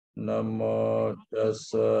Namo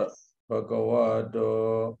tassa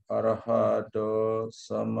bhagavato arahato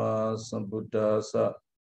sama sambuddhassa.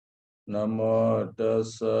 Namo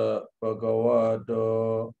tassa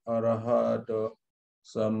bhagavato arahato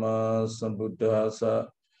sama sambuddhassa.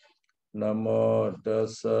 Namo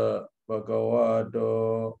tassa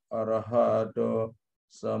bhagavato arahato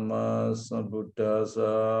sama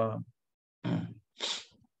sambuddhassa.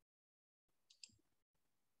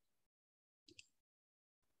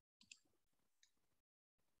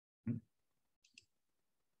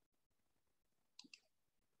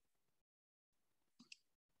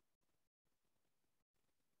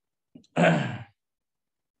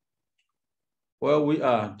 Where we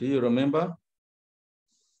are, do you remember?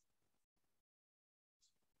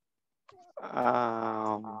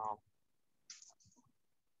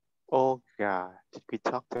 Olga. We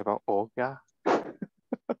talked about Olga.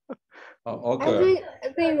 Oh, okay. I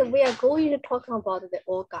think we are going to talk about the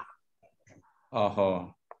Olga.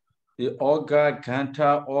 The Olga,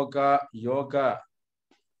 Kanta, Olga, Yoga,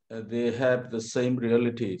 they have the same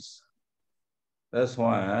realities. That's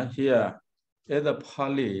why here in the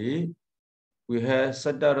Pali, we have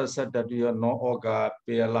Saddhara Saddhatuya, no Olga,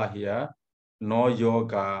 Pela here, no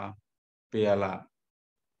Yoga, Pela,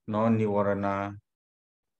 no Nivarana.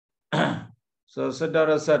 So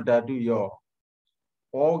Saddhara Saddhatuya,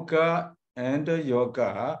 Olga and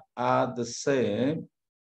Yoga are the same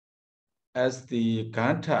as the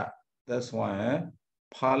Kanta. That's why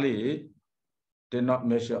Pali did not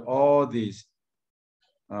measure all these.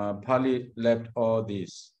 Pali left all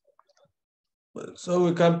these. So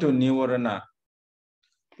we come to Nivarana.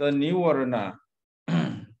 The Nivarana,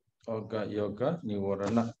 Olga, Yoga,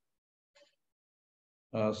 Nivarana.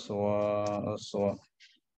 Aswa.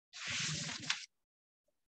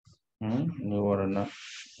 Nivarana.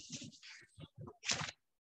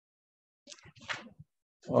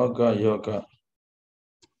 Olga, Yoga.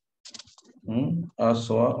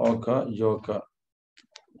 Aswa, Olga, Yoga.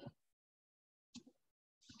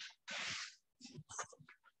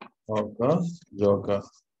 Olga, Yoga.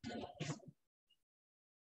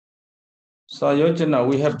 Sayojana,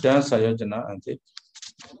 we have done Sayojana, I think.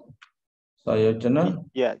 Sayojana.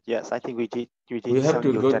 Yes, I think we did. We have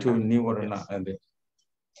to go to Nivarana, yes. And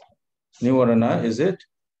Nivarana, is it?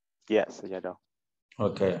 Yes, Sayadaw.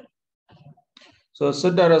 Okay. So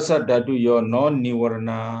Saddharasa Dhatu, your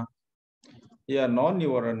non-Nivarana. Yeah,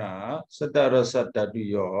 non-Nivarana, Saddharasa Dhatu,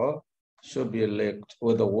 your should be linked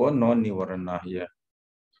with the word non-Nivarana here.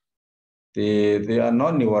 They are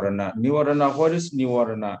non-Nivarana. Nivarana, what is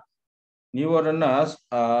Nivarana? Nivaranas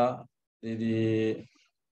are we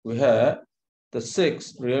have the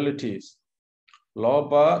 6 realities.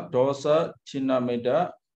 Lobha, dosa,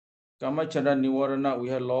 chinamida, kamachana nivarana, we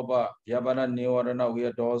have lobha, yabana nivarana, we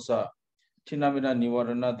have dosa, chinamida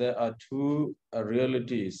nivarana, there are 2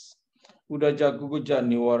 realities. Udaja guguja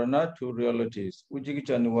nivarana, 2 realities.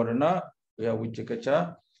 Ujikicha nivarana, we have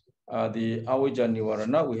Ujikacha, the awija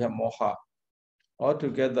nivarana, we have moha.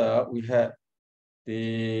 Altogether, we have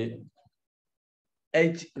the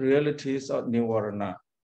 8 realities of nivarana,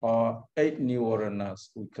 or 8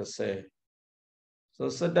 nivaranas, we could say. So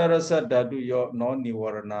Saddharasa Dhatu, your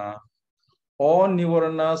non-nivarana. All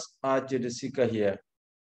nivaranas are Jidasika here.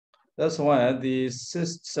 That's why the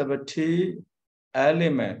 70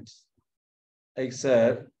 elements,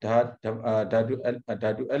 except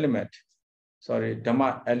Dhatu element, sorry,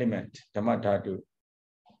 Dhamma element, Dhamma Dhatu,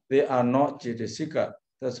 they are not Jidasika.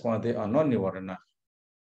 That's why they are non-nivarana.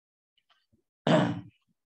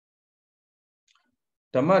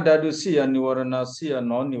 Dhamma Dhatu siya nivarana, siya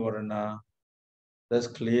non-nivarana. That's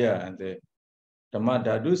clear. And the Dhamma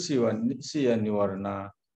Dhatu siya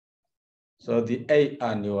nivarana. So the 8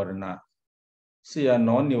 are nivarana. Siya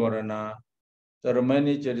non-nivarana. The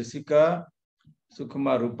remaining Jadisika,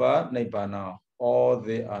 Sukhuma Rupa, Nibbana, all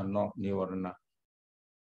they are not nivarana.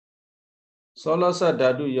 Solasa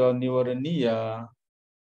Dhatu, your nivaraniya,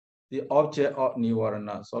 the object of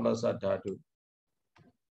nivarana, Solasa Dhatu.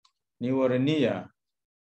 Nivaraniya.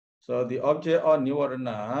 So the object of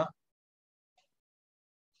nivarana,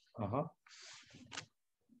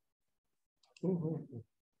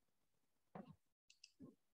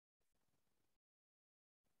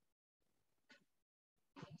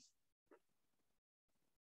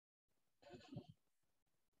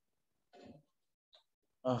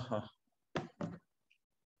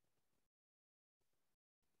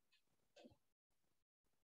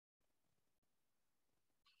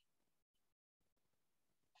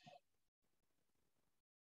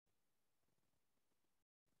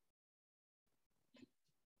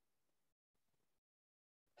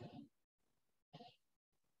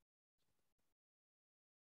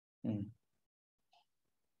 Hello.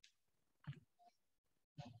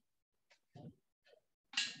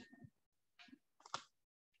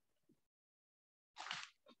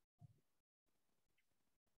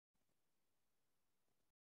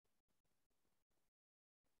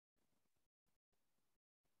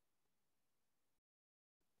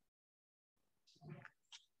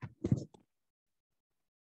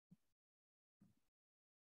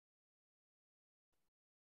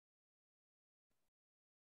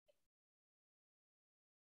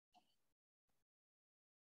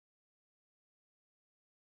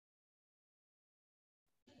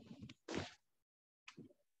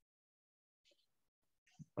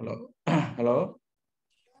 Hello.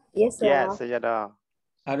 Yes, Yes, Sayadaw.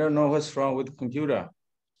 I don't know what's wrong with the computer.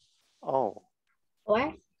 Oh.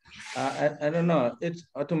 What? I don't know. It's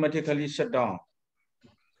automatically shut down.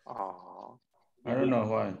 Oh. I don't know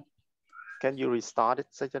why. Can you restart it,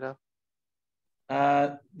 Sayadaw?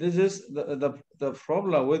 This is the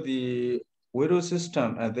problem with the Windows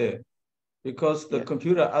system there, because the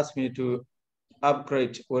computer asked me to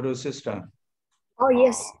upgrade Windows system. Oh,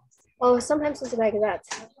 yes. Oh, sometimes it's like that.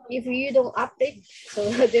 If you don't update, so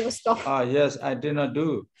they will stop. Yes, I did not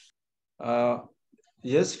do.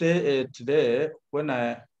 Yesterday, today, when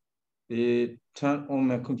I turn on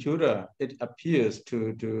my computer, it appears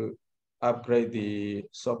to upgrade the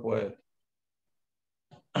software.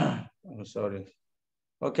 I'm sorry.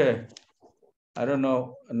 Okay. I don't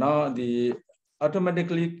know. Now the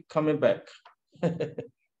automatically coming back.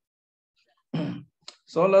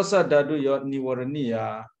 So let's do your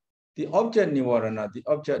nivaraniya, the object nivarana,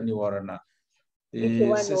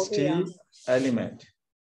 the 60 element.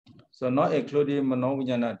 So not including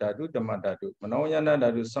manovyana dhatu, dhamma dhatu. Manovyana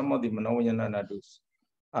dhatu, some of the manovyana dhatus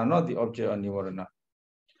are not the object of nivarana.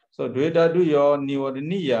 So do your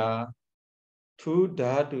nivaraniya, two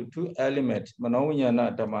dhatu, two elements,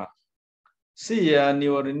 manovyana dhamma. Siya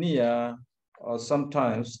nivaraniya, or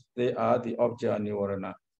sometimes they are the object of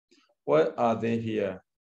nivarana. What are they here?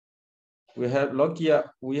 We have Lokiya,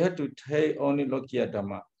 we have to take only Lokiya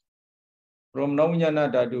Dhamma. From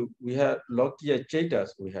Navanyana Dhatu, we have Lokiya Chetas,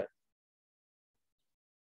 we have.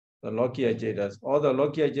 The Lokiya Chetas. All the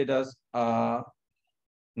Lokiya Chetas are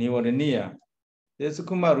Nivaraniya. The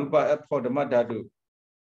Sukkuma Rupa for Dhamma Dhatu.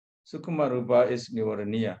 Sukkuma Rupa is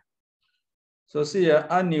Nivaraniya. So see here,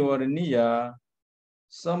 Anivaraniya,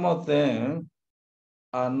 some of them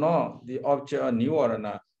are not the object of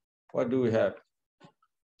Nivarana. What do we have?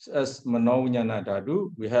 As Manavanyana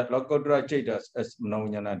Dhatu, we have Lokottara Chetas as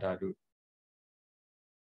Manavanyana Dhatu.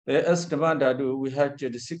 As Dhamma Dhatu, we have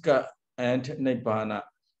Cetasika and Nibbana.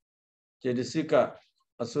 Cetasika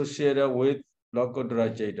associated with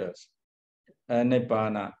Lokottara Cetas and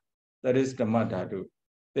Nibbana. That is Dhamma Dhatu.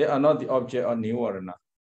 They are not the object of Nivarana.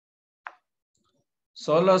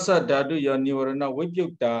 Solasa Dhatu, your Nivarana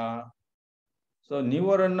Vibhaṅga. So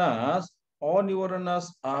Nivaranas, all Nivaranas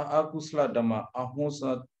are Akusala Dhamma,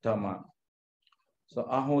 Ahunsa Dhamma. So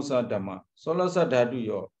Ahunsa Dhamma. Solasa Dhatu,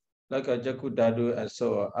 your like a Jaku Dhatu and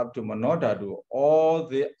so up to Mano Dhatu, all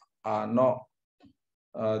they are not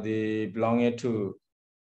the belonging to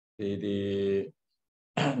the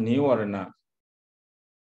Nivarana.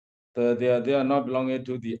 They are not belonging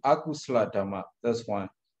to the Akusala Dhamma. That's one.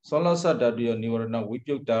 Solasa Dhatu, your Nivarana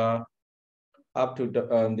Vibhaṅga, up to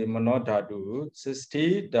the Mano Dhatu,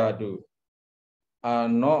 60 Dhatu are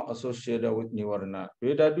not associated with Nivarana.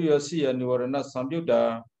 Dhatu, you see a Nivarana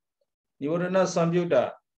Samyutta. Nivarana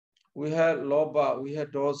Samyutta. We have Loba, we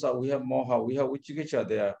have Dosa, we have Moha, we have Vichikicha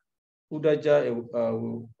there. Udaja,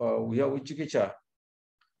 we have Vichikicha.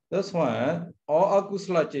 That's why all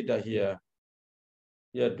Akusala Cheta here.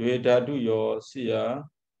 Yeah, Dhatu, you see ya.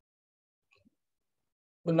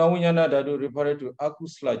 Navanyana Dhatu referred to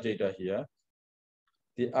Akusala Cheta here.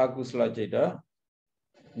 The Akusala Cheta,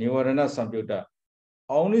 Nivarana Samyutta.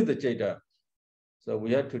 Only the Cheta. So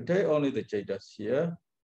we have to take only the Chetas here.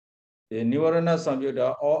 The Nivarana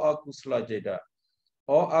Samyutta, all Akusala Cheta.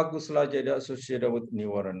 All Akusala Cheta associated with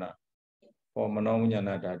Nivarana. For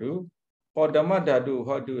Manavanyana Dhatu. For Dhamma Dhatu,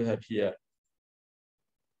 what do we have here?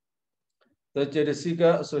 The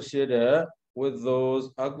Cetasika associated with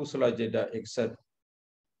those Akusala Cheta except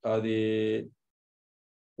with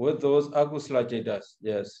those Akusala Chetas,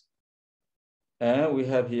 yes. And we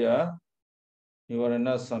have here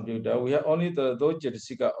Nivarana Samyutta. We have only those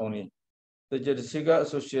Cetasika only. The Cetasika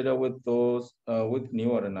associated with those with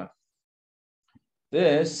Nivarana.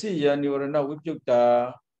 Then Siya Nivarana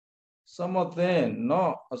Vibhaṅga, some of them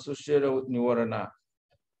not associated with Nivarana.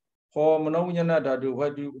 For Manavanyana Dhatu,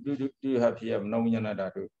 what do you have here? Manavanyana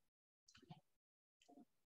Dhatu.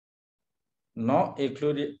 Not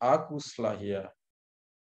including Akusala here.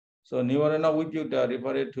 So Nivarana Vibhaṅga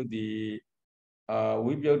referred to the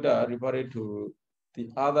Vibhaṅga referred to the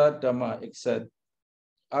other Dhamma except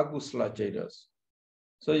Akusala Cetas.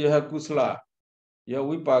 So you have Kusala, you have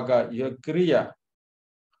Vibhaṅga, you have Kriya.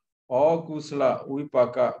 All Kusala,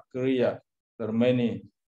 Vibhaṅga, Kriya, the remaining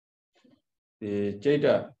the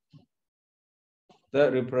Ceta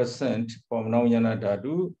that represent from Naujana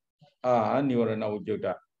Dhatu are Nivarana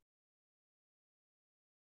Vibhaṅga.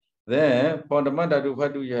 Then for the Dhatu,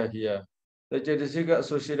 what do you have here? The Cetasika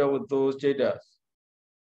associated with those Cetas.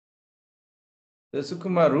 The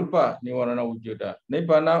Sukuma Rupa Nivarana Vibhaṅga.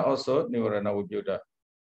 Nibbana also Nivarana Vibhaṅga.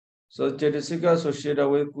 So Cetasika associated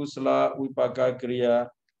with Kusala, Vibhaṅga, Kriya,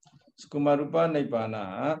 Sukuma Rupa,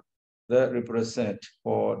 Nibbana that represent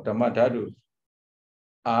for Dhamma Dhatu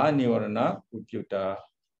are Nivarana Vibhaṅga.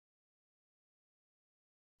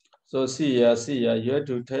 So see here, you have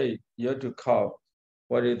to count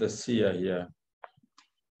what is the Siya here.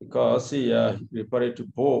 Because Siya referred to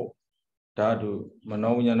both Dhatu,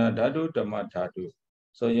 Manoviññana Dhatu, Dhamma Dhatu.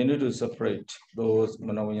 So you need to separate those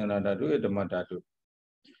Manoviññana Dhatu and Dhamma Dhatu.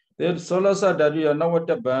 The Solasa Dhatu are not what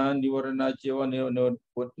the band, Nivarana Jiva,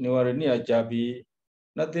 Nivaraniya Jabi,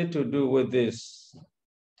 nothing to do with this.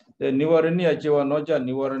 The Nivaraniya Jiva Noja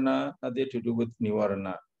Nivarana, nothing to do with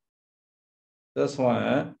Nivarana. That's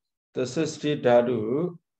why the 60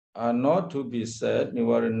 Dhatu are not to be said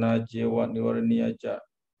Nivarana Jiva, Nivaraniya Jabi.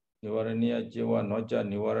 Nivaraniya Jiva Noja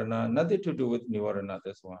Nivarana, nothing to do with Nivarana,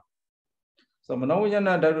 that's one. So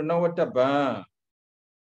Manoviññana Dhatu Navataba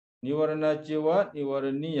Nivarana Jiva,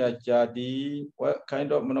 Nivaraniya Jadi. What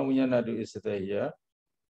kind of Manoviññana Dhatu is there here?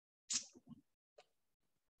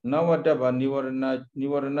 Navataba Nivarana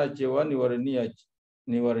Jiva,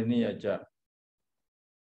 Nivaraniya Jadi.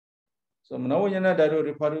 So Manoviññana Dhatu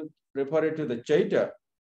referred to the Ceta.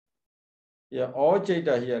 Yeah, all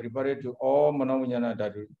Ceta here referred to all Manoviññana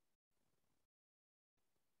Dhatu.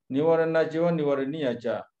 Nivarana Jiva, Nivaraniya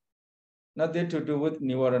Jadi. Nothing to do with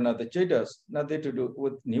Nivarana, the Cetas, nothing to do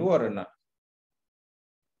with Nivarana.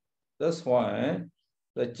 That's why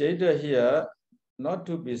the Ceta here, not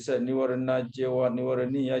to be said Nivarana Jiva,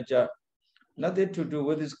 Nivaraniya Jadi, nothing to do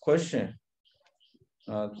with this question.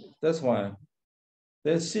 That's why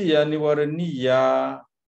they see Nivaraniya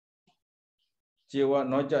Jiva,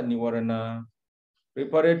 Noja Nivarana,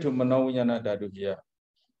 referred to Manoviññana Dhatu here.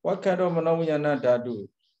 What kind of Manoviññana Dhatu?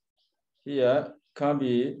 Here can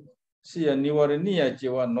be see a Nivaraniya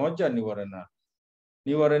Jiva Noja Nivarana.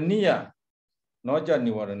 Nivaraniya Noja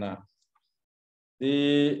Nivarana.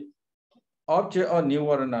 The object of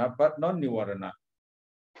Nivarana, but not Nivarana.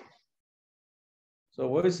 So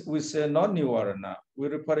we say not Nivarana, we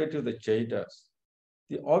refer to the Cetas.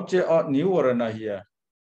 The object of Nivarana here.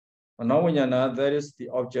 Manoviññana, that is the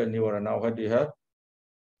object of Nivarana. What do you have?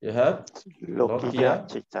 You have Lokiya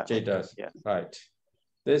Cetas. Yeah. Right.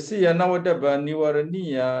 They see Anavadaba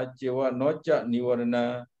Nivaraniya Jiva Noja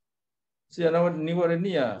Nivarana. See Anavad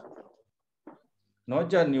Nivaraniya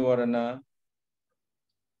Noja Nivarana.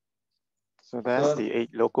 So that's the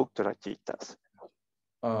 8 Lokuttara Citas.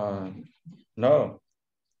 No.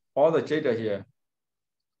 All the Ceta here.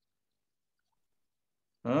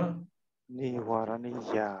 Huh?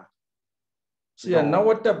 Nivaraniya. See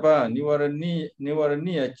Anavadaba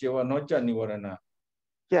Nivaraniya Jiva Noja Nivarana.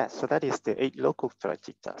 Yes, so that is the 8 Lokuttara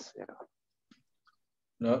Citas. You know.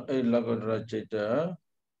 No, 8 Lokuttara Ceta.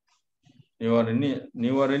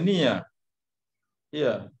 Nivaraniya.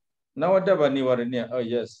 Yeah. Navataba Nivaraniya. Oh,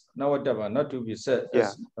 yes. Navataba, not to be said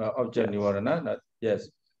as object Nivarana. Not, yes.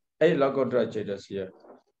 8 Lokuttara Cetas here.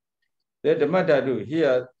 The Dhamma Dhatu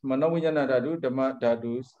here, Manoviññana Dhatu, Dhamma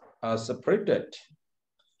Dhatus are separated.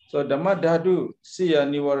 So Dhamma Dhatu, Siya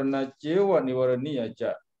Nivarana Jiva Nivaraniya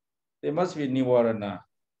Jadi. They must be Nivarana.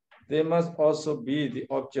 They must also be the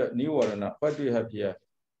object Nivarana. What do you have here?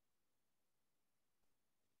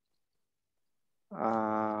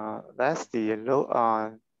 That's the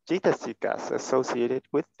Cetasikas associated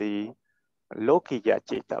with the Lokiya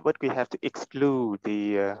Ceta, but we have to exclude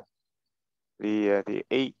the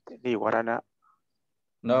 8 Nivarana.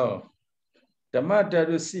 No. Dhamma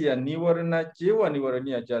Dhatu Siya Nivarana Jiva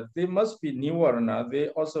Nivaraniya Jadi. They must be Nivarana. They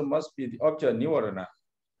also must be the object Nivarana.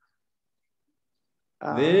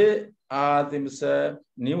 They are themselves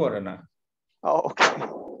Nivarana. Oh, okay.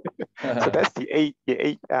 So that's the 8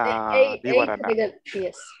 Nivarana.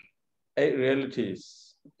 Yes. 8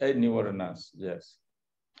 realities, 8 Nivaranas, yes.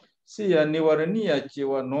 Siya Nivaraniya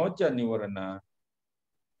Jiva Noja Nivarana.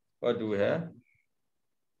 What do we have?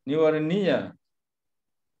 Nivaraniya.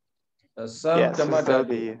 Some yes, Dhamma so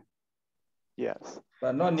Dhatu. Yes.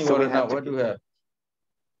 But not So Nivarana. What do we have?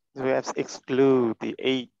 We have to exclude the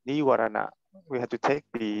 8 Nivarana we have to take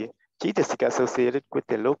the Cetasika associated with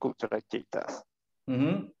the local Citas.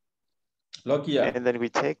 Lokiya. And then we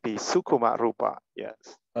take the Sukuma Rupa.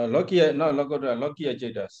 Yes. Lokiya, no, Lokiya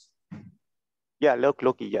Cetas. Yeah,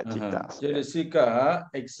 Lokiya Citas. Cetasika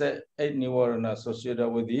except 8 Nivarana associated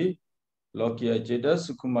with the Lokiya Cetas,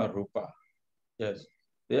 Sukuma Rupa. Yes.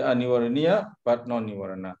 They are Nivaraniya, but not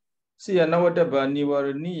Nivarana. See, Navataba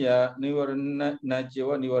Nivaraniya, Nivarana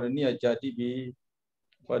Najiva, Nivaraniya Jatibi.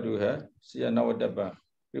 What do we have? See, Navataba.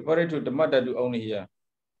 Refer to the mother do only here.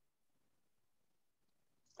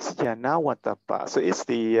 Yeah, Nawatapa. So it's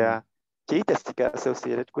the Cetasika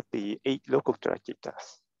associated with the 8 local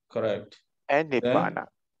Citas. Correct. And Nibbana.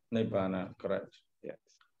 Nibbana, correct. Yes.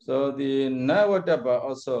 So the Nawatapa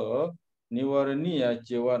also Nivaraniya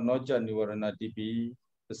Jiva Noja Nivarana Dipi.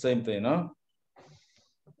 The same thing, no?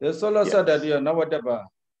 The solar sada Nawatapa.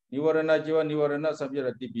 Nivarana Jiva Nivarana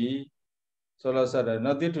Sabira Dipi. Solar sada,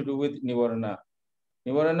 nothing to do with Nivarana.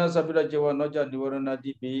 Nivarana Sabira Jiva Noja Nivarana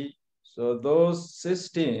Dipi. So those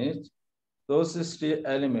 16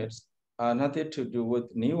 elements are nothing to do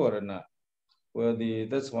with Nivarana. Well,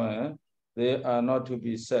 that's why they are not to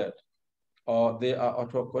be said, or they are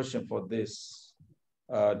out of question for this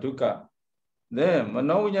dukkha. Then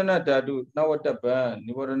Manavijana Dadu Nawatapa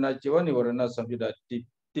Nivarana Jiva Nivarana Samyuddha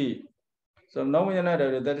Ti. So Manavijana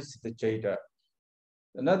Dadu, that is the Chaita.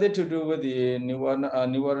 Nothing to do with the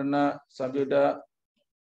Nivarana Samyuddha.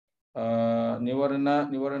 Nivarana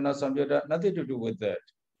Samyuddha, nothing to do with that,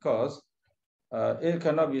 because it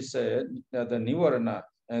cannot be said that the Nivarana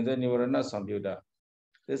and the Nivarana Samyuddha.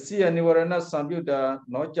 The Siya Nivarana Samyuddha,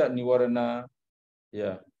 not just Nivarana,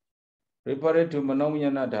 refer to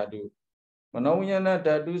Manavijana Dhatu. Manavijana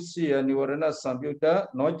Dhatu Siya Nivarana Samyuddha,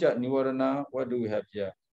 not just Nivarana. What do we have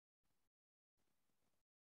here?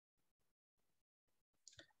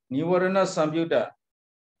 Nivarana Samyuddha.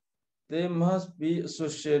 They must be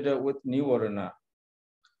associated with Nivarana.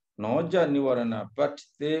 Not just Nivarana, but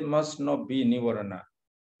they must not be Nivarana.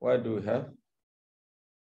 What do we have?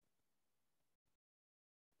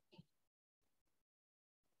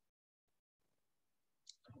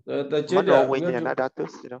 The Jeda.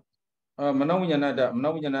 Manavijana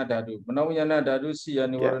Dhatu, Siya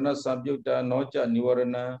Nivarana Samyuddha, not just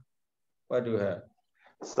Nivarana. What do we have?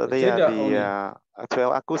 So they are the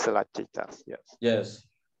 12 akusala citas. Yes. Yes.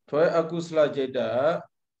 12 akusala jeta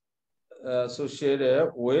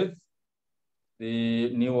associated with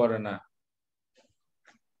the Nivarana.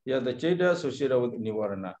 The jeta associated with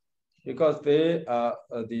Nivarana, because they are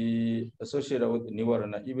associated with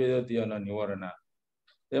Nivarana, even though they are not Nivarana.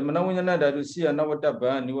 The Manavijana Dhatu Siya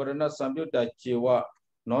Navatapa Nivarana Samyuddha Jiva,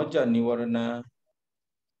 not just Nivarana.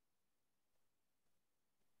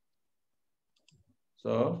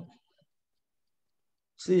 So,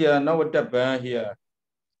 Siya Navatapa here.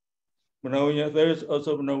 There is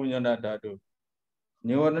also Manavijana Dhatu.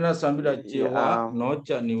 Nivarana Samyuddha Jiva, not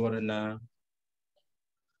just Nivarana.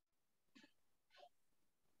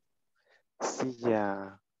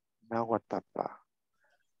 Siya Nawatapa.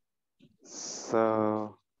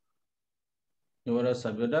 So Nivarana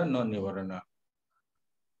Samyuddha, not Nivarana.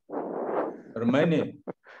 Remaining.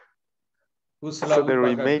 So the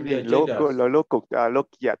remaining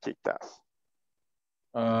Lokiya citas.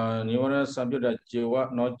 Nivarana Samyuddha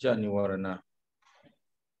Jiva, not just Nivarana.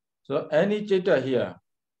 So any Jeta here,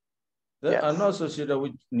 they are not associated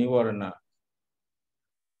with Nivarana.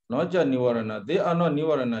 Not just Nivarana. They are not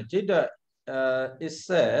Nivarana. Jeta is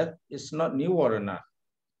said it's not Nivarana.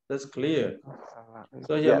 That's clear.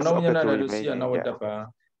 So here, Manavijana Dhatu Siya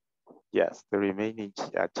Navatapa. Yes, the remaining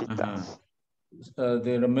citas.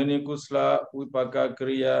 The remaining Kusala, Vibhaṅga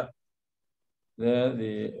Kriya, then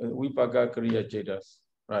the Vibhaṅga Kriya Jetas.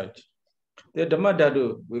 Right. The Dhamma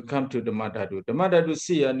Dhatu, we come to Dhamma Dhatu. Dhamma Dhatu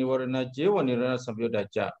Siya Nivarana Jiva Nivarana Samyuddha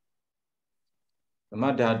Ja.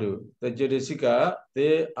 Dhamma Dhatu, the Jetasika,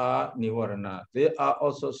 they are Nivarana. They are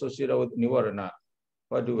also associated with Nivarana.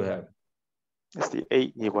 What do we have? It's the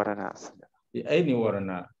 8 Nivaranas. The 8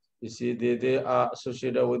 Nivarana. You see, they are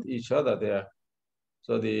associated with each other there.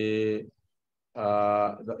 So the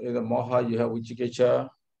Moha, you have Vicikiccha.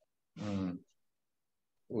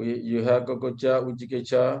 You have Gogocha,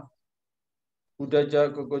 Vicikiccha. Udaja,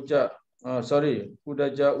 Gogocha.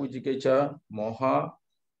 Udaja, Vicikiccha, Moha.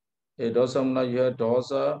 Dosamna, you have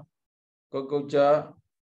Dosa, Gogocha,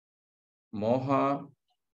 Moha,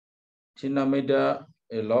 Chinamida.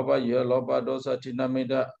 Loba, you have Loba, Dosa,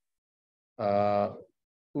 Chinamida.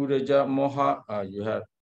 Udaja, Moha, you have.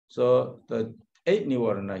 So the 8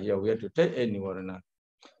 Nivarana here, we have to take 8 Nivarana.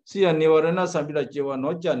 See, a Nivarana Samyuddha Jiva,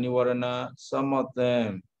 not just Nivarana, some of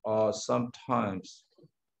them or sometimes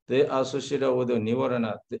they are associated with the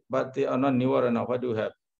nivarana, but they are not nivarana. What do you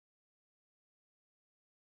have?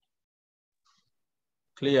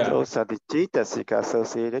 Clear? Those are the cetasika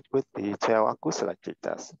associated with the 12 akusala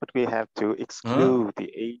citas, but we have to exclude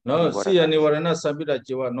the 8 No, nivarana. see a nivarana samyuddha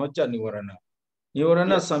jiva, not ja nivarana.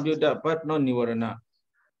 Nivarana Yes. samyuddha, but no nivarana.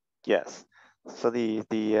 Yes. So the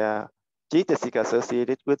cetasika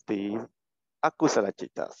associated with the akusala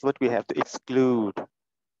citas, but we have to exclude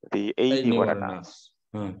the 8 nivaranas.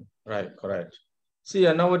 Right, correct. See,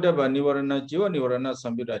 anavadaba nivarana jiva, nivarana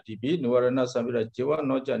samyuddha tipi, nivarana samyuddha jiva,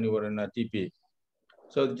 noja nivarana tipi.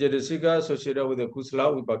 So the cetasika associated with the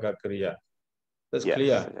kusala vibhaga kriya. That's Yes,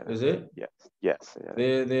 clear, is it? Yes, yes.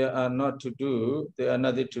 They are not to do, they are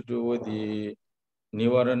nothing to do with the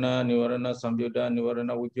nivarana, nivarana samyuddha,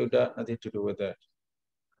 nivarana vibhaga, nothing to do with that.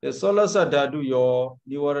 The solasa dhatu yo,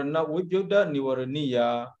 nivarana vibhaga,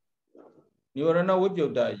 nivaraniya. Nivarana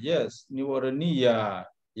vibhaga, yes. Nivaraniya,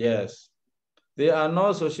 yes. They are not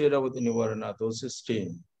associated with nivarana, those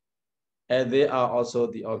 16. And they are also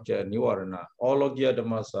the object nivarana. All of the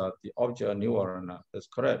dhammas are the object nivarana. That's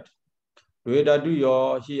correct. Dvedadu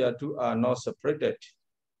yo, here two are not separated.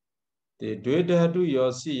 The dvedadu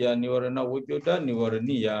yo, siya, nivarana vibhaga,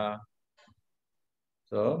 nivaraniya.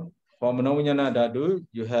 So, for manavijnana dhatu,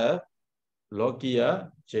 you have lokiya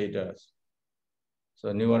cetas.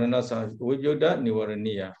 So, nivarana vibhaga,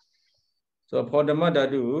 nivaraniya. So, for dhamma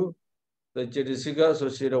dhatu, the cetasika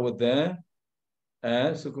associated with them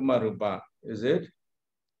and sukuma rupa, is it?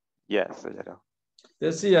 Yes.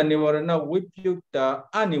 This is nivarana vibhaga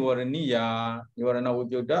anivaraniya. Nivarana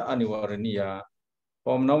vibhaga anivaraniya.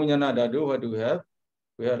 For manavijnana dhatu, what do we have?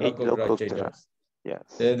 We have 8 lokuttara lokuttara. cetas.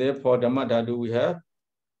 Yes. Therefore, dhamma dhatu, we have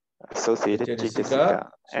Associated cetasika cetasika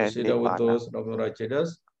and associated with nirvana. those lokuttara cetas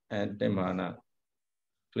and nirvana.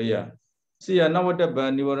 Clear? See,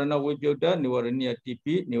 anavadaba nivarana vibhaga nivaraniya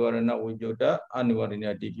tipi, nivarana vibhaga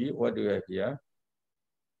anivaraniya tipi. What do you have here?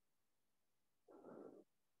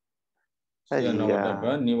 See,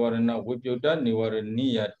 anavadaba nivarana vibhaga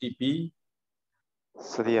nivaraniya tipi.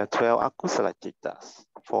 So there are 12 akusala citas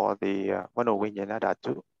for the manavijnana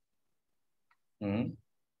dhatu.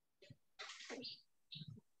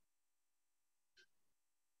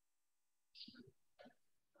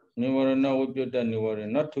 Nivarana vibhaga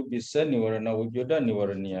nivarana, not to be said nivarana vibhaga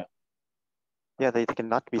nivaraniya. Yeah, they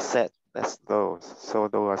cannot be said as those. So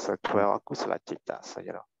those are 12 akusala citas. So,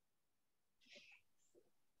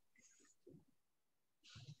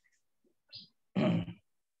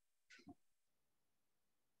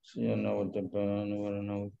 See, anavadaba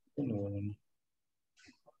nivarana vibhaga nivaraniya.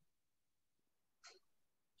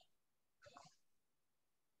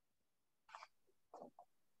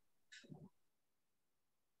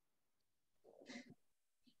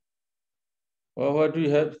 Well, what do you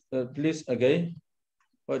have? Please again.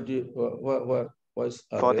 What do you, what's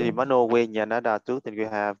for the manavijnana dhatu, then we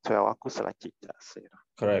have 12 akusala citas.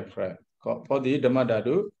 Correct. For the dhamma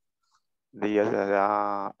dhatu, the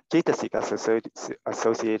cetasika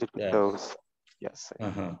associated with yes. those. Yes.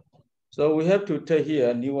 So we have to take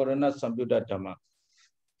here nivarana samyuddha dhamma.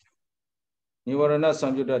 Nivarana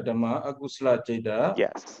samyuddha dhamma, akusala ceta.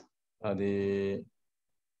 Yes. The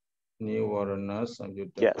nivarana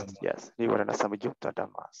samyuddha dhamma. Yes. Nivarana samyuddha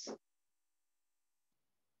dhammas.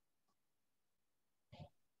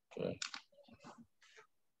 Okay.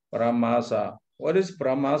 Paramasa. What is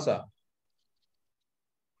paramasa?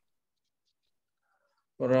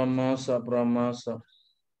 Paramasa.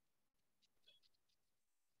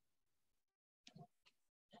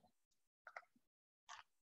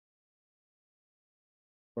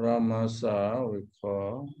 Paramasa, we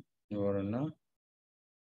call nivarana.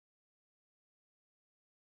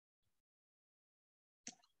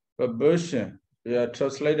 Perversion. We are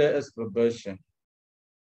translated as perversion.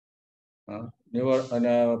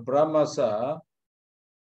 Paramasa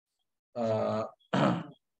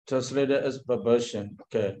translated as perversion.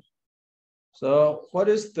 Okay. So what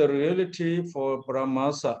is the reality for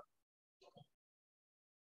paramasa?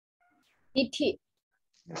 Ditti.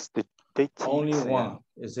 Yes, the ditti. Only one,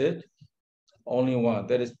 is it? Only one.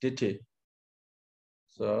 That is ditti.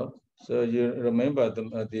 So you remember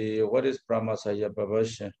the what is paramasa? Yeah,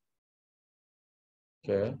 perversion.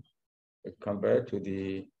 Okay. Compared to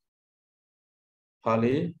the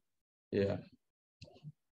Pali, yeah.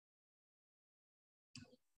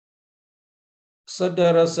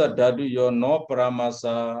 Sadarasa dhatu yo no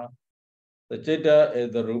paramasa. The ceta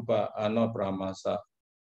is the rupa are no paramasa.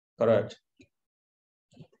 Correct.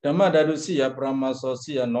 Dhamma dhatu siya paramasa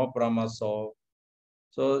siya no paramasa.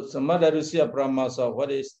 So samma dhatu siya paramasa.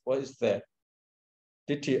 What is that?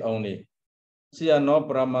 Ditti only. Siya no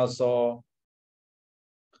paramasa.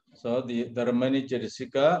 So the remaining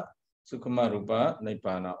Chetasika, Sukkhama Rupa,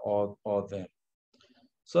 Nibbana, all them.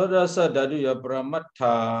 So rasa dhatu ya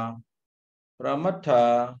Brahmatha.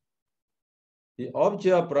 Brahmatha, the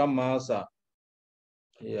object of Brahmasa.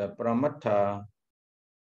 Yeah, Brahmatha.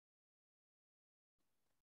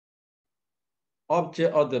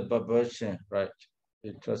 Object of the perversion, right?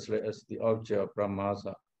 It translates as the object of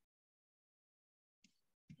Brahmasa.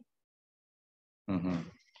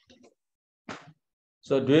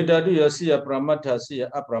 So Dvedadu ya siya Brahmatha,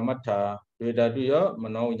 siya Abrahmatha. Dvedadu ya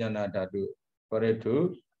Manoviññana dhatu. For it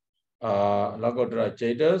to Lokottara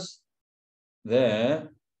Cetas, then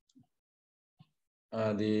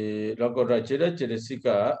the Lokottara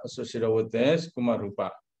Cetasika associated with this Kumarupa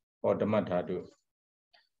or Dhamma dhatu.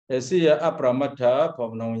 Siya Abrahmatha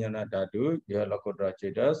for Manoviññana dhatu, you have Lokottara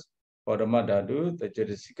Cetas. For Dhamma dhatu, the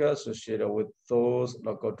Cetasika associated with those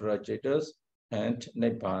Lokottara Cetas and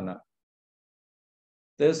Nibbana.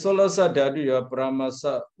 The Solasa dhatu ya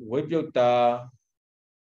Brahmasa Vibhaṅga.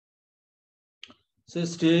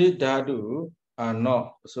 60 dhatu are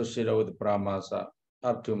not associated with Brahmasa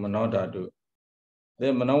up to Mano dhatu. The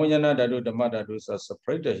Manoviññana dhatu, Dhamma dhatu are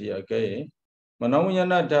separated here again.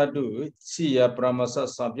 Manoviññana dhatu, siya Brahmasa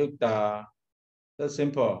samyukta. That's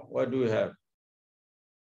simple. What do we have?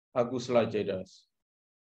 Akusala Cetas.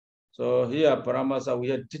 So here Brahmasa we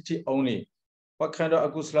have Ditti only. What kind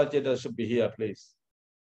of Akusala Cetas should be here, please?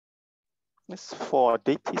 It's for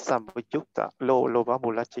Ditti Samyukta, Loba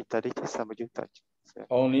Mula Citta Ditti Samyukta.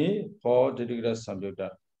 Only for Ditti Samyukta,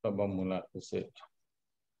 Loba Mula is it.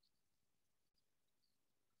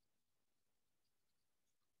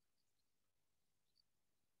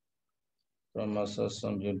 Brahmasa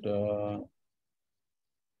samyukta.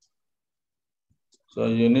 So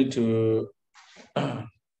you need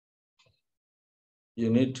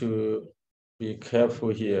to be careful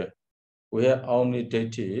here. We have only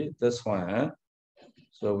Ditti, that's one.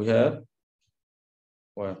 So we have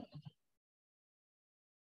what?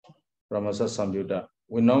 Brahmasa samyukta.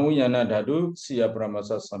 We know Yana dhatu, siya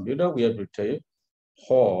Brahmasa samyukta, we have to take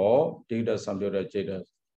ho Ditta samyukta Cetas.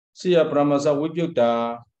 Siya Brahmasa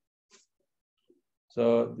Vibhaṅga.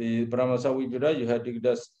 So the Brahmasa Vibhaṅga, you have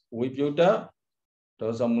Ditta Vibhaṅga,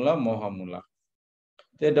 Dosamula, Mohamula.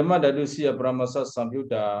 The Dhamma dhatu siya Brahmasa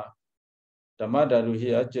samyukta. Dhamma dhatu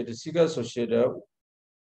here, Cetasika associated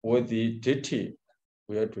with the Ditti,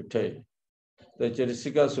 we have to take. The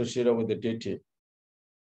Cetasika associated with the Ditti.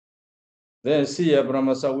 Then siya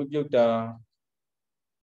Brahmasa Vibhaṅga,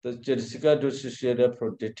 the Cetasika associated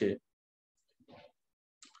for Ditti.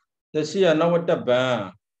 The siya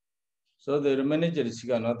Navata. So the remaining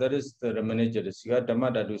Cetasika, now that is the remaining Cetasika,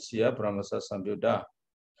 Dhamma dhatu siya Brahmasa samyukta.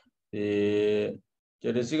 The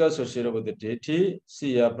Cetasika associated with the Ditti,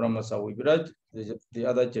 siya Brahmasa Vibhaṅga, the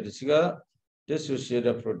other Cetasika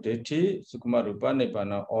associated for Ditti, Sukkhama Rupa,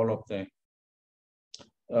 Nibbana, all of them.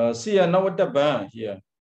 Siya Navata here.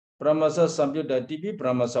 Brahmasa samyukta tipi,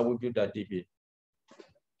 Brahmasa Vibhaṅga tipi.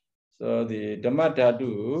 So the Dhamma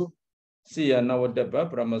dhatu, siya Navata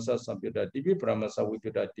Brahmasa samyukta tipi, Brahmasa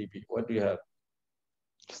Vibhaṅga tipi. What do you have?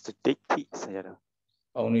 It's the Ditti, Sayadaw.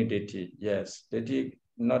 Only Ditti, yes. Ditti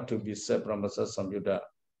not to be said Brahmasa samyukta.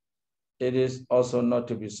 It is also not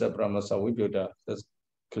to be said Brahmasa Vibhaṅga. That's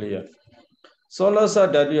clear. Solasa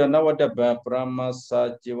dhatu Navata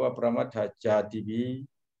Brahmasa jiva Brahmatha jativi.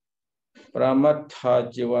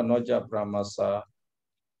 Brahmatha jiva noja Brahmasa.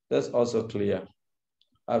 That's also clear.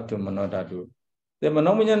 Up to Mano dhatu. The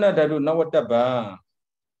Manoviññana dhatu Navata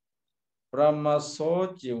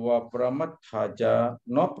Brahmaso jiva Brahmatha ja,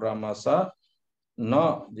 not Brahmasa,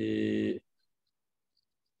 not the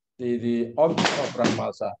object of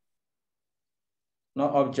Brahmasa.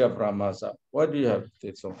 Not object of Brahmasa. What do you have?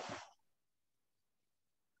 So,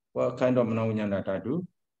 what kind of Manoviññana dhatu?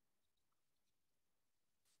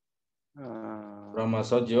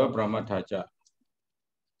 Brahmasa jiva Brahmatha ja.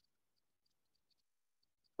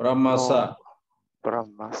 Brahmasa. No,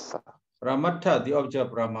 Brahmasa. Brahmatha, the object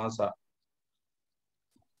of Brahmasa.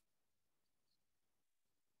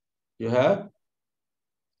 You have?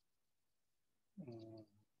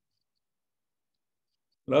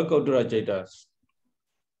 Lokottara Cetas.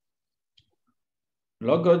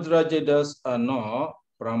 Lokottara Cetas are not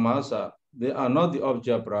Brahmasa. They are not the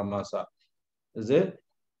object of Brahmasa. Is it?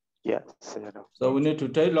 Yes. So we need to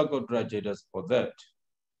take Lokottara Cetas for that.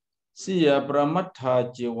 Siya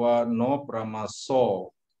Brahmatha jiva no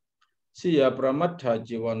Brahmaso. Siya Brahmatha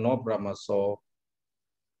jiva no Brahmaso.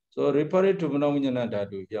 So refer it to Manoviññana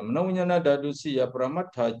dhatu. Manoviññana dhatu siya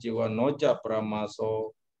Brahmatha jiva no ja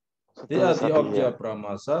Brahmaso. They are the object of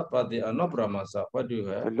Brahmasa, but they are not Brahmasa. What do you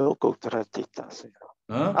have? Lokottara Cetas.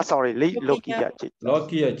 Huh? Sorry, Lokiya Citas.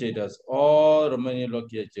 Lokiya Citas, all remaining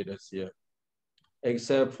Lokiya Citas here,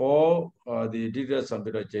 except for the Dita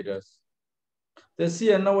Sampira Citas. The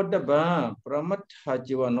Sia Nawadaba, Pramatha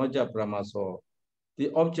Jiva Noja Brahmaso.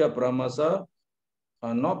 The object Brahmasa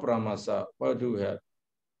are not Brahmasa. What do we have?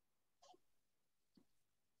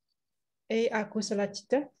 A akusala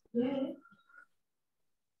citta.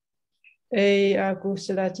 A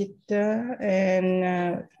akusala citta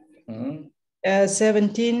and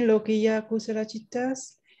 17 Lokiya kusala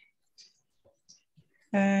cittas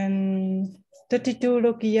and 32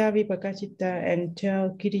 Lokiya Vibhaṅga citta and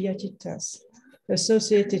 12 Kiriya cittas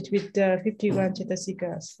associated with 51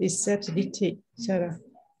 Cetasikas. Is that Ditti, Sarah?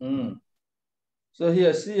 So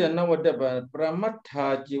here, see, and now what about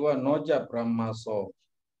Pramatha Jiva Noja Brahmaso?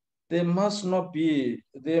 They must not be,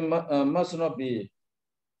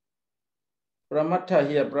 Pramatha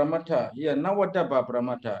here, now what about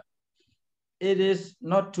Pramatha? It is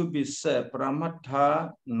not to be said,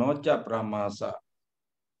 Pramatha Noja Brahmasa.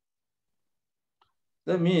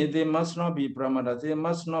 That means they must not be Pramatha, they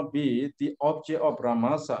must not be the object of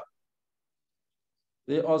Brahmasa.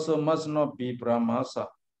 They also must not be Brahmasa.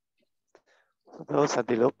 Those are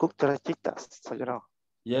the Lokuttara Citas, Sayadaw.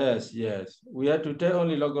 Yes. We have to take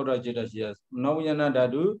only Lokuttara Citas, yes. Navyana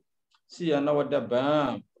Dadu, see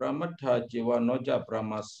Anavadabam, Pramatha Jiva Noja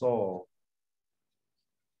Brahmaso.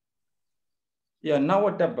 Yeah,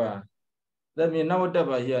 Navataba. That means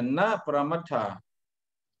Navataba here, Na Pramatha,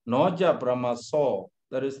 Noja Brahmaso.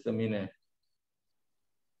 That is the meaning.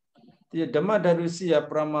 The Dhamma Dadu see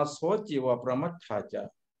Brahmaso Jiva Pramathaja.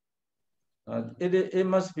 It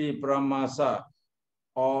must be Brahmasa,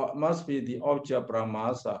 or must be the object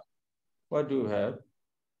Brahmasa. What do you have?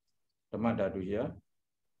 Dhamma Dadu here.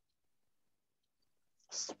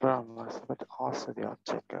 Brahmas, but also the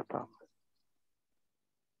object of Brahmas.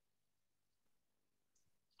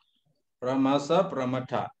 Brahmasa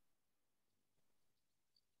Pramatha.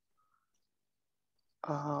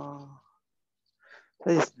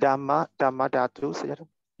 This is Dhamma Dhatu, Sayadaw.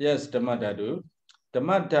 Yes, Dhamma Dadu.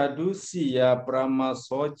 Dhamma Dadu siya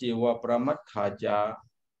Brahmaso jiva Pramathaja.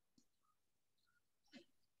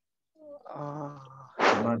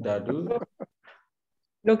 Dhamma Dadu.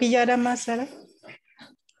 Lokiya Dhamma, Sarah?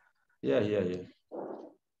 Yeah.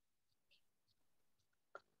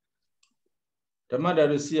 Dhamma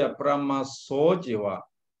Dadu siya Brahmaso jiva.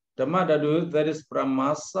 Dhamma Dadu, that is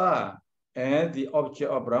Brahmasa, and the object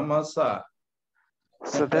of Brahmasa.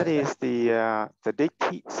 So that is the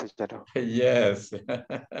deity, Sayadaw. Yes.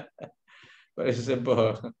 Very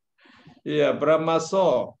simple. Yeah,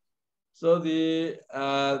 Brahmaso. So the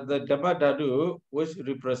Dhamma Dadu, which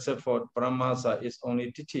represent for Brahmasa, is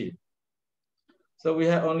only Titi. So we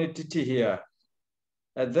have only Titi here.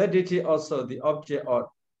 And that Titi also the object of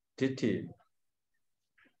Titi.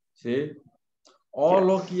 See? All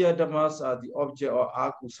Lokiya Dhammas are the object of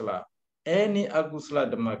Akusala. Any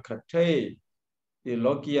Akusala Dhamma can take the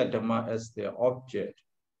Lokiya Dhamma as their object.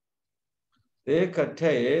 They can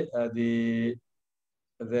take they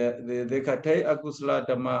can take Akusala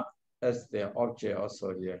Dhamma as their object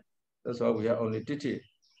also here. That's why we have only Titi.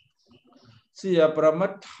 See,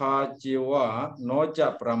 Pramatha Jiva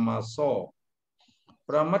Noja Brahmaso.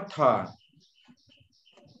 Pramatha.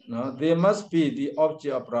 No, they must be the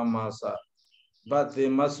object of Brahmasa, but they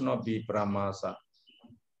must not be Brahmasa.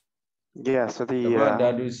 Yeah, so the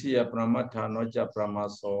Pramatha Noja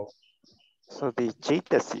Brahmaso. So the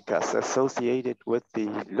Cetasikas associated with the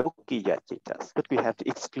Lokiya Citas, but we have to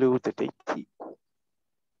exclude the deity.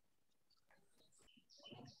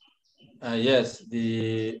 Yes,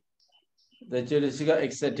 the Cetasika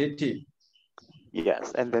excitated.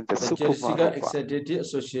 Yes, and then the Cetasika excitated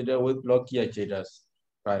associated with Lokiya Citas.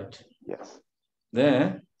 Right. Yes.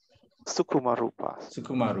 Then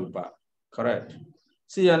Sukuma-rupa. Correct.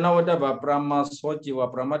 See, now what Brahma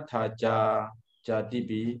Sojiva Pramatha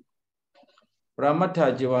Jatibi.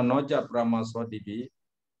 Pramatha Jiva Noja Brahma Sodibi.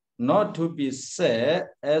 Not to be said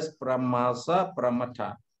as Brahmasa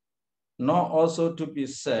Pramatha. Not also to be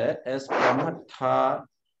said as Pramatha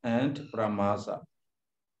and Brahmasa.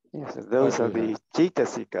 Yes, those are the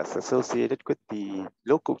Cetasikas associated with the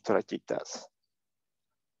Lokuttara Citas.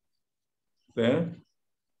 Then?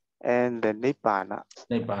 And the Nibbana.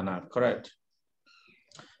 Nibbana, correct.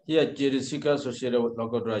 Here, Cetasika associated with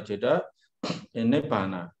Lokuttara Citta in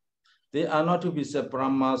Nibbana. They are not to be said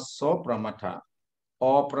Brahmaso Pramatha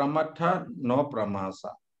or Pramatha no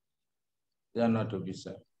Brahmasa. They are not to be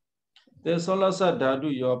said. The Solasa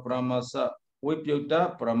Dadu your Brahmasa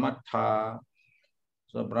Vipyuta Pramatha.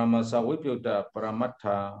 So Brahmasa Vipyuta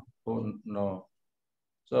Pramatha. Oh, no.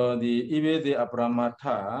 So even they are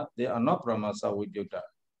Pramata, they are not Pramasa Vibhyuta.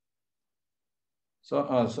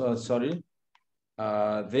 So, sorry,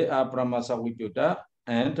 they are Pramasa Vibhyuta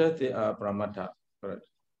and they are Pramata. Correct.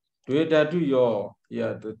 Dvedadu your,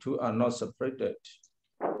 yeah, the two are not separated.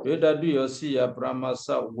 Dvedadu your siya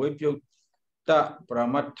Pramasa Vibhyuta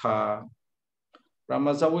Pramata.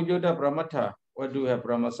 Pramasa Vibhyuta Pramata. What do we have?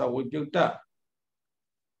 Pramasa Vibhyuta.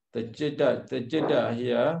 The Jeta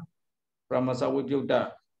here, Pramasa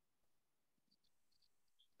Vibhyuta.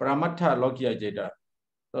 Pramata Logia Jeta.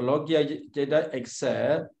 The Logia Jeta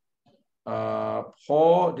except 4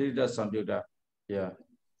 Dita Sambyuta. Yeah,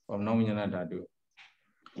 from Nominana Dadu.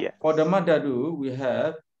 Yeah. For the Madadu, we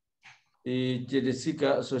have the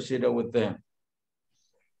Jedisika associated with them.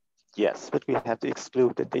 Yes, but we have to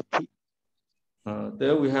exclude the Diti.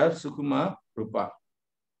 There we have Sukuma Rupa.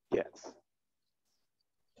 Yes.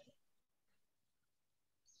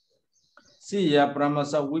 Siya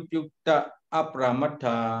Pramasa Vibhyukta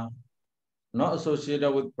Apramata, not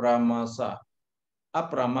associated with Pramasa.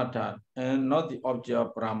 Apramata, and not the object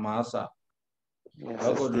of Pramasa. Yes,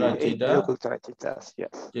 Lokuttara Citta,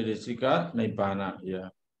 yes. Jedisika Nibbana, yeah.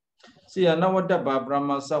 Siya Nawadaba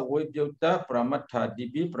Pramasa Vibhyukta Pramata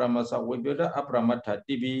Dibi, Pramasa Vibhyukta Apramata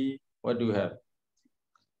Dibi. What do you have?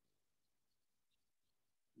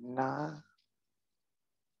 Na.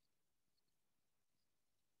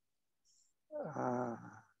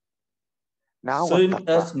 Now Same what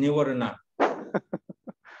as Nivarana.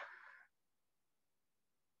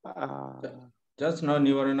 Just now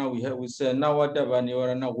Nivarana we say Nawadaba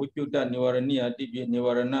Nivarana, Vibhyukta Nivaraniya Dibi,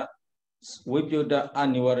 Nivarana, Vibhyukta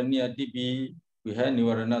Anivaraniya Dibi. We have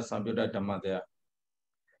Nivarana Sambyuta Dhamma there.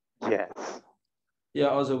 Yes. Yeah,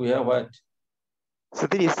 also we have what? So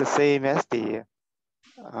this is the same as the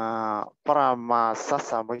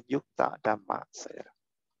Paramasasamayukta Dhamma.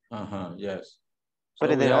 Yes. But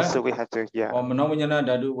So then also we have to, yeah. Or Manovinyana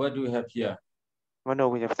Dadu, what do we have here? Then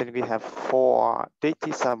we have 4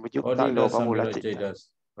 Diti Samayukta Loka Mula Citta.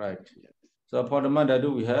 Right. So for the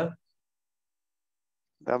Madadu we have?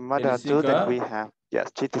 The Madadu that we have,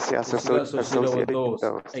 yes, Citta associated with those.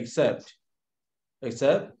 Except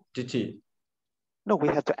Titi. No, we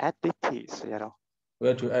have to add Dittis, you know. We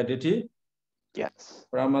have to add Titi? Yes.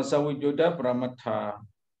 Pramasa Vibhyuta Pramata.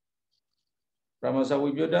 Pramasa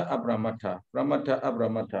Vibhyuta Apramata. Pramata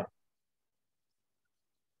Apramata.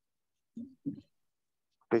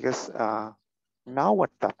 Because now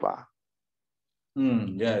what tapa?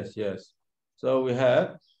 Yes. So we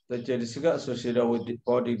have the Jedisika associated with the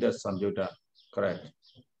body that Sambyuta. Correct.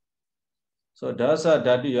 So Dasa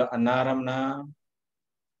Dadu Anaramna.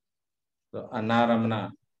 So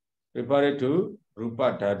Anaramna. Refer to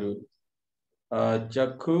Rupa Dadu.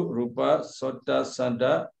 Jakku Rupa Sota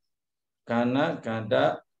Sanda Kana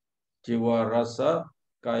Ganda Jiva Rasa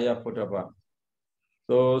Kaya Potapa.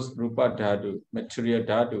 Those Rupa Dhatu, material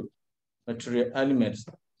elements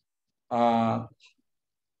are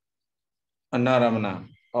Anaramana,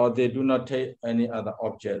 or they do not take any other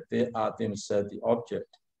object. They are themselves the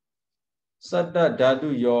object. Satta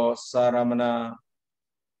Dhatu Yo Saramana.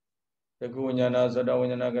 Takunyana,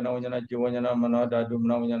 Sadawanyana, Ganawanyana, Jivanyana, Mana Dhatu,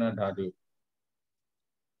 Manawanyana Dhatu.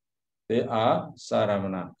 They are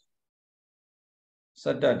Saramana.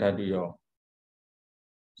 Satta Dhatu Yo.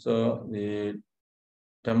 So the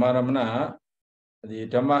Dhammaramana, the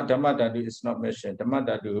Dhamma Dhatu is not mentioned. Dhamma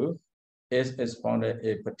Dhatu is expounded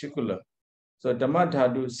a particular. So Dhamma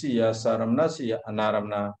Dhatu siya Saramana siya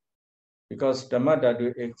Anaramana. Because Dhamma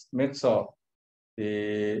Dhatu is mix of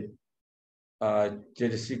the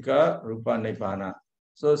Jedisika Rupa Nibbana.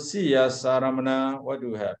 So siya Saramana, what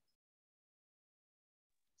do we have?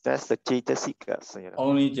 That's the Jetasikas. You know.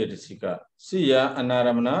 Only Jedisika. Siya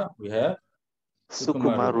Anaramana, we have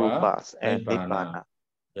Sukuma Rupas and Nibbana.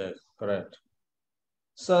 Yes, correct.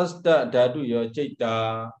 Sasta Dhatu yo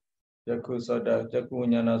Jeta. Jakku Sada, Jakku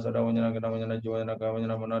Nyana, Sadawanyana, Ganawanyana, Jivanyana,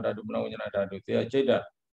 Gavanyana, Mana Dhatu, Manawanyana Dhatu. They are Jeta.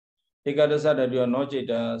 Ekadasa Dhatu are not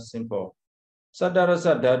Jeta, simple.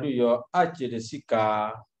 Sadarasa Dhatu yo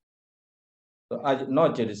Ajedisika. So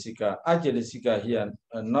not Jedisika. Ajedisika here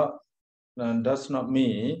does not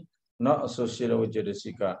mean not associated with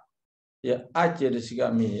Jedisika. Yeah,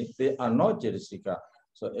 Ajedisika means they are not Jedisika.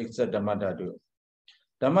 So except Dhamma Dhatu.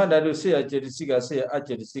 Dhamma Dhatu say Jedisika, say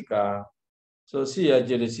Ajedisika. So siya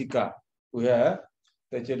Jedisika. We have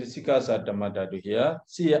the Jedisikas are Dhamma Dhatu here.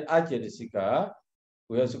 Siya Ajedisika.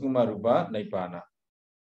 We have Sukuma Rupa Nibbana.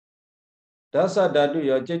 Dasa Dhatu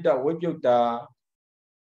ya Jeta Vibhyukta.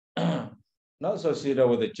 Not associated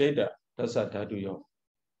with the Jeta. Dasa Dhatu yo.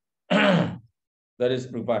 That is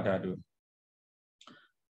Rupa Dhatu.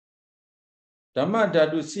 Dhamma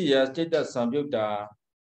Dhatu siya Jeta Sambyukta.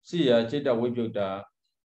 Siya Jeta Vibhaṅga.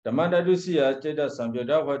 Dhammādhatu Siya Jeta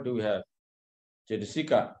Samyutta, what do we have?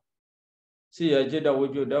 Cetasika. Siya Jeta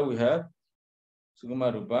Vibhaṅga, we have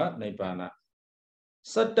Sukkhamarupa Nibbana.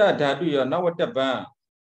 Satta Dhatu ya Navatabha.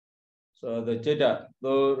 So the Jeta,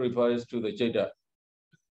 though refers to the Jeta.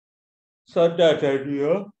 Satta Dhatu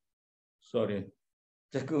ya, sorry.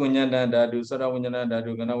 Chakunyana Dhatu, Saravanyana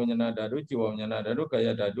Dhatu, Ganavanyana Dhatu, Jivanyana Dhatu,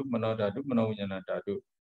 Kaya Dhatu, Mano Dhatu, Manavanyana Dhatu.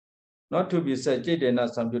 Not to be said, Jeta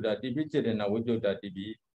Samyutta, Tibi, Jeta Vibhaṅga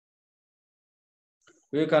Tibi.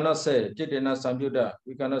 We cannot say Jeta Samyutta,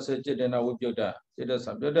 we cannot say Jeta Vibhaṅga, Jeta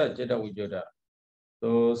Samyutta, Jeta Vibhaṅga.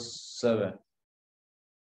 Those 7.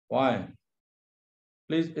 Why?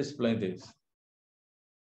 Please explain this.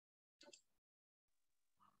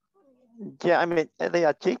 Yeah, I mean, they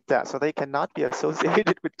are Jeta, so they cannot be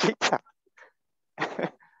associated with Jeta.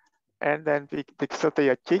 And then because they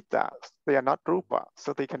are Jeta, they are not Rupa,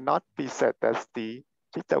 so they cannot be said as the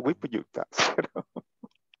Jeta Vibhaṅga.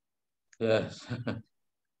 Yes.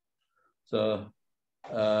 So,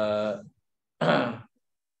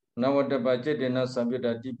 Navatapa Chetena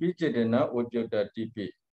Samyutta Tipi, Chetena Vibhaṅga Tipi.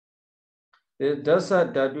 Dasa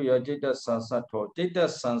Dhatu ya Jeta Sansatho. Jeta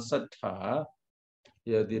Sansatha,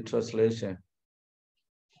 yeah, the translation.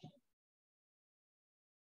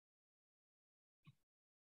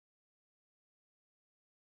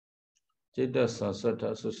 Jeta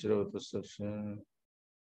Sansatha associated with perception.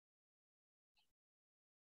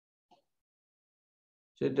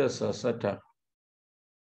 Jeta Sansatha.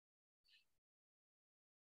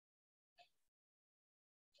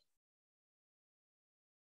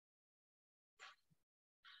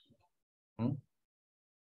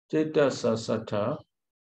 Jeta Sansatha.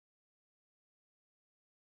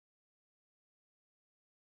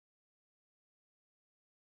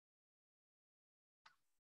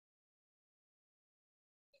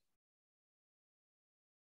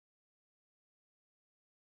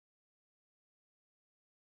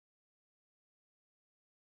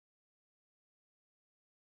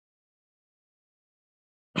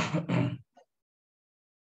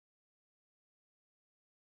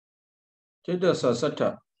 Jeta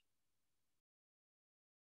Sansatha.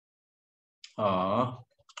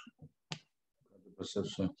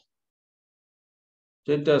 Perception.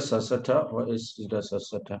 Jeta Sansatha, what is Jeta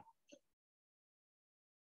Sansatha?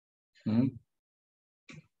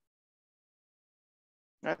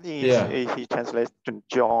 He translates to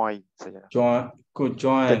join. Joint,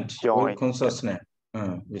 co-joint with consciousness.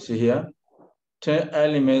 You see here? 10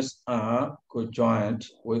 elements are co-joint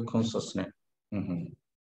with consciousness.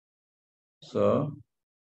 So,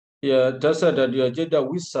 here, Dasa Dhatu Jeta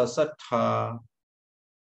Visasatha.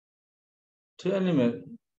 10 elements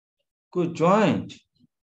co-joint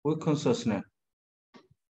with consciousness.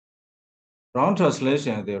 Wrong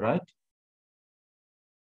translation, are they right?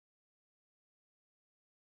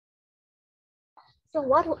 So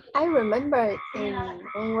what I remember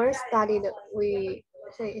when we studied, we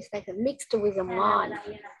say it's like mixed with the mind,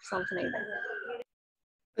 something like that.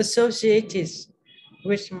 Associated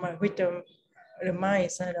with the mind.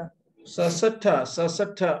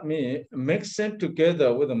 Sasatha means mixing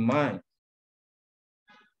together with the mind.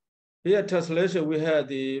 Here translation, we have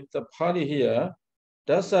the Pali here.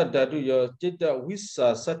 Dasa Dhatu ya Jeta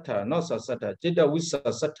Visasatha, not Sasatha, Jeta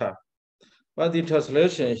Visasatha. But the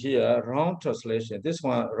translation here, wrong translation. This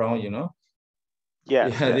one wrong, you know?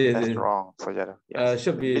 Yes, that's wrong. So yes,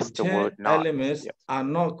 should be 10 elements are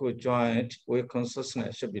not co-joint with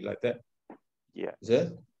consciousness. Should be like that. Yeah. Is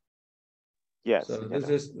it? Yes. So this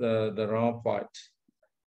is the wrong part.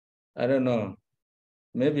 I don't know.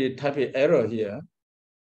 Maybe type of error here.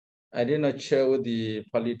 I did not share with the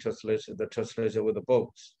Pali translation, the translation with the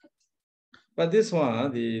books. But this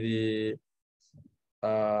one,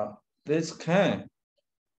 this can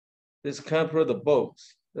prove the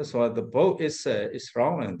books. That's why the book is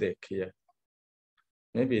wrong and they here.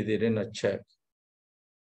 Maybe they did not check.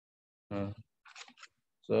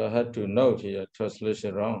 So I had to note here,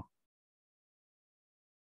 translation wrong.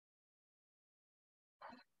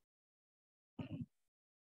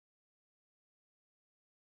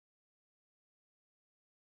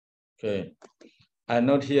 Okay, I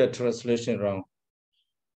note here translation wrong.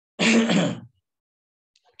 The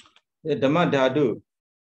Dhammādhatu,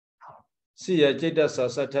 Siya Jeta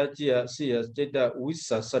Sasatha, Siya Jeta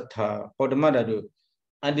Visasatha, for Dhammādhatu,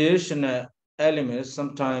 additional elements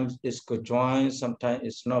sometimes is co-joined, sometimes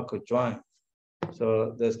it's not co-joined.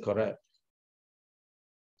 So that's correct.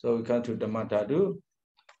 So we come to Dhammādhatu.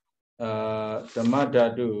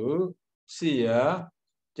 Dhammādhatu, Siya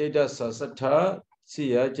Jeta Sasatha,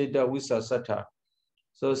 Siya Jeta Visasatha.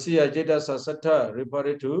 So Siya Jeta Sasatha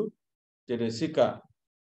referred to Cetasika.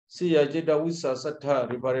 Siya Jita Wisa Sattha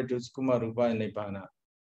Riparitus Kumarupa Nipana.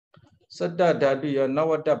 Sattha Dhatu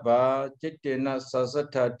Navatapa Chitena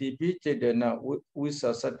Sasatha Tipi Chitena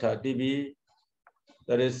Wisa Sattha Tipi.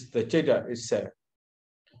 That is the Jita itself.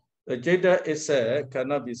 The Jita itself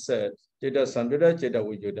cannot be said. Jita Samvida, Jita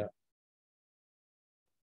Vijuda.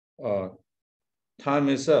 Time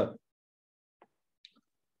is up.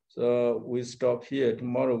 So we stop here.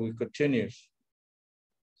 Tomorrow we continue.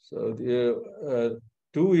 So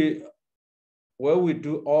will we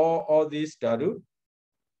do all these dhatu?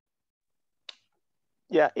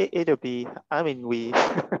 Yeah, it'll be, I mean, we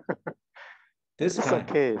this it's time.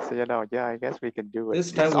 Okay, so yeah, I guess we can do it.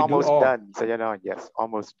 This time it's we almost do all. done. So yes,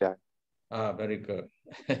 almost done. Very good.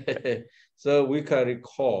 So we can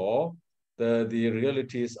recall the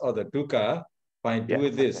realities of the dukkha by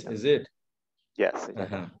doing this, is it? Yes.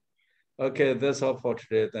 Okay, that's all for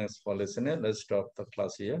today. Thanks for listening. Let's stop the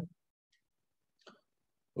class here.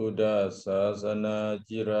 Buddha Sasana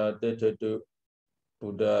Jira Detatu.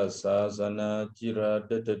 Buddha Sasana Jira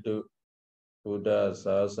Detatu. Buddha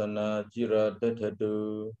Sasana Jira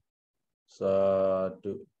Detatu.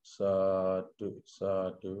 Sadhu, sadhu,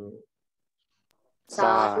 sadhu.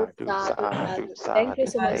 Sadhu. Thank you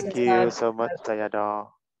so much. Thank you so much, Sayadaw.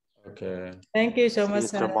 Okay. Thank you so much.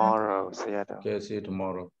 See you tomorrow, Sayadaw. Okay, see you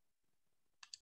tomorrow.